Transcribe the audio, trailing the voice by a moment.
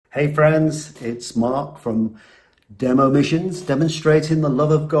Hey friends, it's Mark from Demo Missions, demonstrating the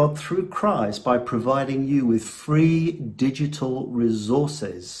love of God through Christ by providing you with free digital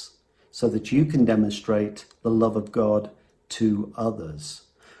resources so that you can demonstrate the love of God to others.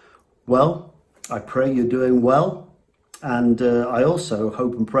 Well, I pray you're doing well, and I also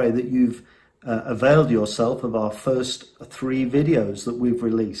hope and pray that you've availed yourself of our first 3 videos that we've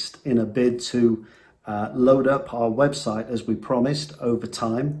released in a bid to load up our website as we promised over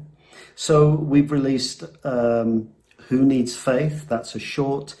time. So we've released Who Needs Faith? That's a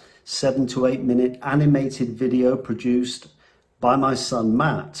short 7 to 8 minute animated video produced by my son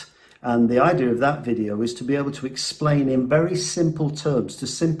Matt. And the idea of that video is to be able to explain in very simple terms, to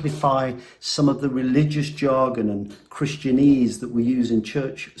simplify some of the religious jargon and Christianese that we use in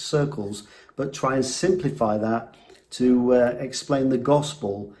church circles, but try and simplify that to explain the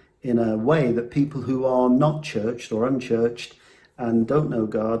gospel in a way that people who are not churched or unchurched and don't know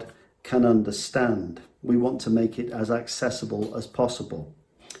God can understand. We want to make it as accessible as possible.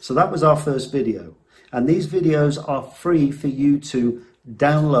 So that was our first video. And these videos are free for you to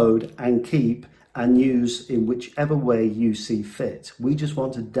download and keep and use in whichever way you see fit. We just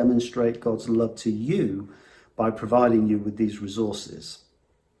want to demonstrate God's love to you by providing you with these resources.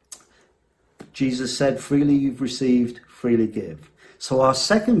 Jesus said, freely you've received, freely give. So our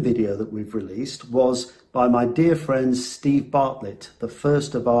second video that we've released was by my dear friend Steve Bartlett, the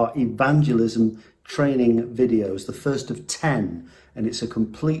first of our evangelism training videos, the first of 10, and it's a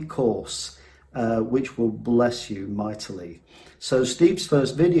complete course which will bless you mightily. So Steve's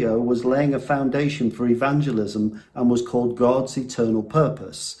first video was laying a foundation for evangelism and was called God's Eternal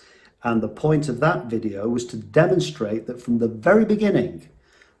Purpose. And the point of that video was to demonstrate that from the very beginning,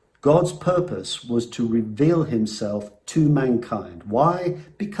 God's purpose was to reveal himself to mankind. Why?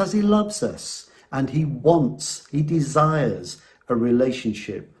 Because he loves us and he desires a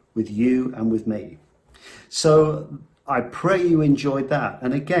relationship with you and with me. So I pray you enjoyed that.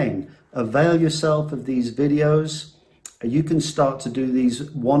 And again, avail yourself of these videos. You can start to do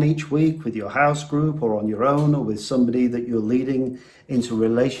these one each week with your house group or on your own or with somebody that you're leading into a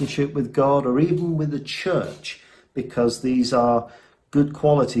relationship with God or even with the church, because these are good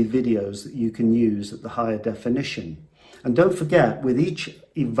quality videos that you can use at the higher definition. And don't forget, with each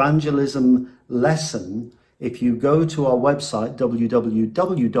evangelism lesson, if you go to our website,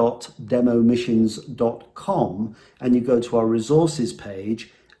 www.demomissions.com, and you go to our resources page,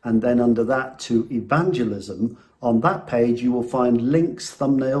 and then under that to evangelism, on that page you will find links,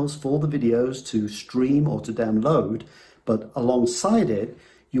 thumbnails for the videos to stream or to download. But alongside it,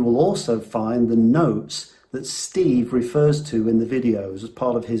 you will also find the notes that Steve refers to in the videos as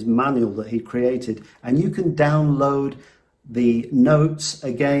part of his manual that he created. And you can download the notes,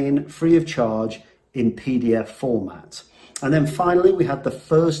 again, free of charge in PDF format. And then finally, we had the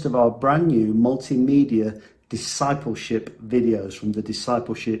first of our brand new multimedia discipleship videos from the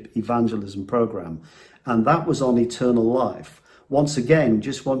Discipleship Evangelism program. And that was on eternal life. Once again,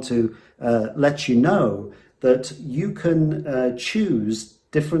 just want to let you know that you can choose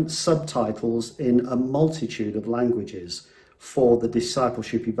different subtitles in a multitude of languages for the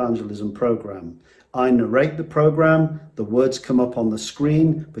Discipleship Evangelism program. I narrate the program, the words come up on the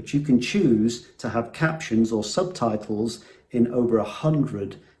screen, but you can choose to have captions or subtitles in over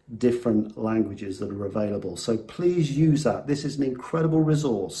 100 different languages that are available. So please use that. This is an incredible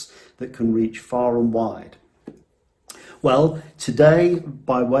resource that can reach far and wide. Well, today,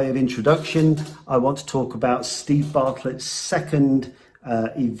 by way of introduction, I want to talk about Steve Bartlett's second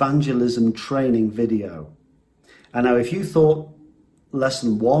evangelism training video. And now, if you thought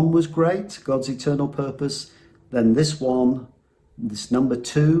lesson 1 was great, God's eternal purpose, then this one, this number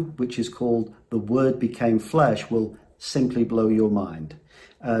 2, which is called The Word Became Flesh, will simply blow your mind.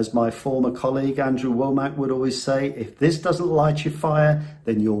 As my former colleague Andrew Womack would always say, if this doesn't light your fire,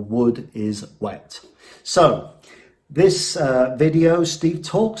 then your wood is wet. So this video, Steve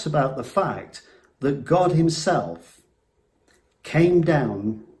talks about the fact that God himself came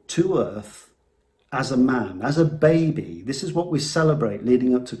down to earth as a man, as a baby. This is what we celebrate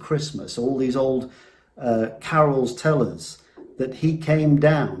leading up to Christmas. All these old carols tell us that he came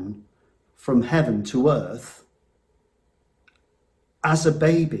down from heaven to earth as a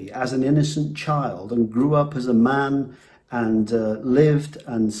baby, as an innocent child, and grew up as a man and lived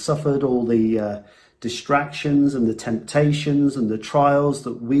and suffered all the distractions and the temptations and the trials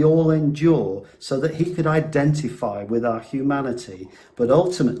that we all endure so that he could identify with our humanity, but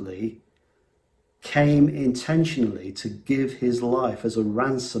ultimately came intentionally to give his life as a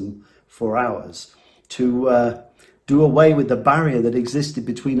ransom for ours, to do away with the barrier that existed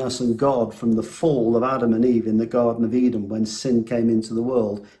between us and God from the fall of Adam and Eve in the Garden of Eden when sin came into the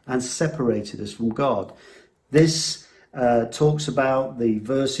world and separated us from God. This talks about the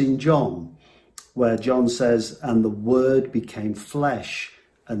verse in John where John says, "And the Word became flesh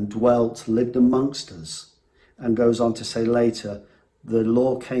and dwelt, lived amongst us," and goes on to say later, "The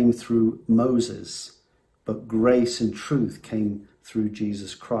law came through Moses, but grace and truth came through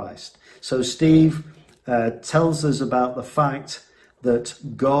Jesus Christ." So Steve tells us about the fact that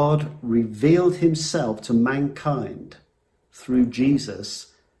God revealed himself to mankind through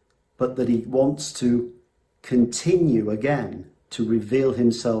Jesus, but that he wants to continue again to reveal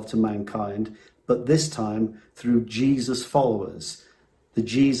himself to mankind, but this time through Jesus' followers, the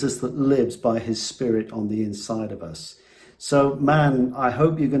Jesus that lives by his Spirit on the inside of us. So, man, I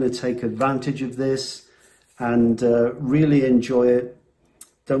hope you're going to take advantage of this and really enjoy it.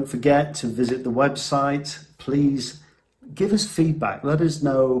 Don't forget to visit the website. Please give us feedback. Let us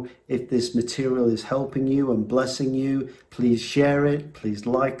know if this material is helping you and blessing you. Please share it. Please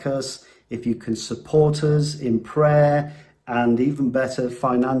like us. If you can support us in prayer and even better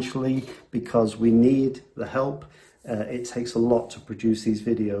financially, because we need the help. It takes a lot to produce these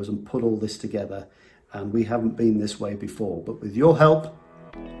videos and put all this together. And we haven't been this way before. But with your help,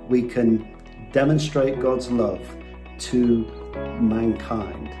 we can demonstrate God's love to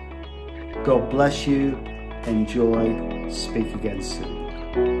mankind. God bless you. Enjoy. Speak again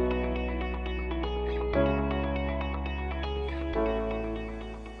soon.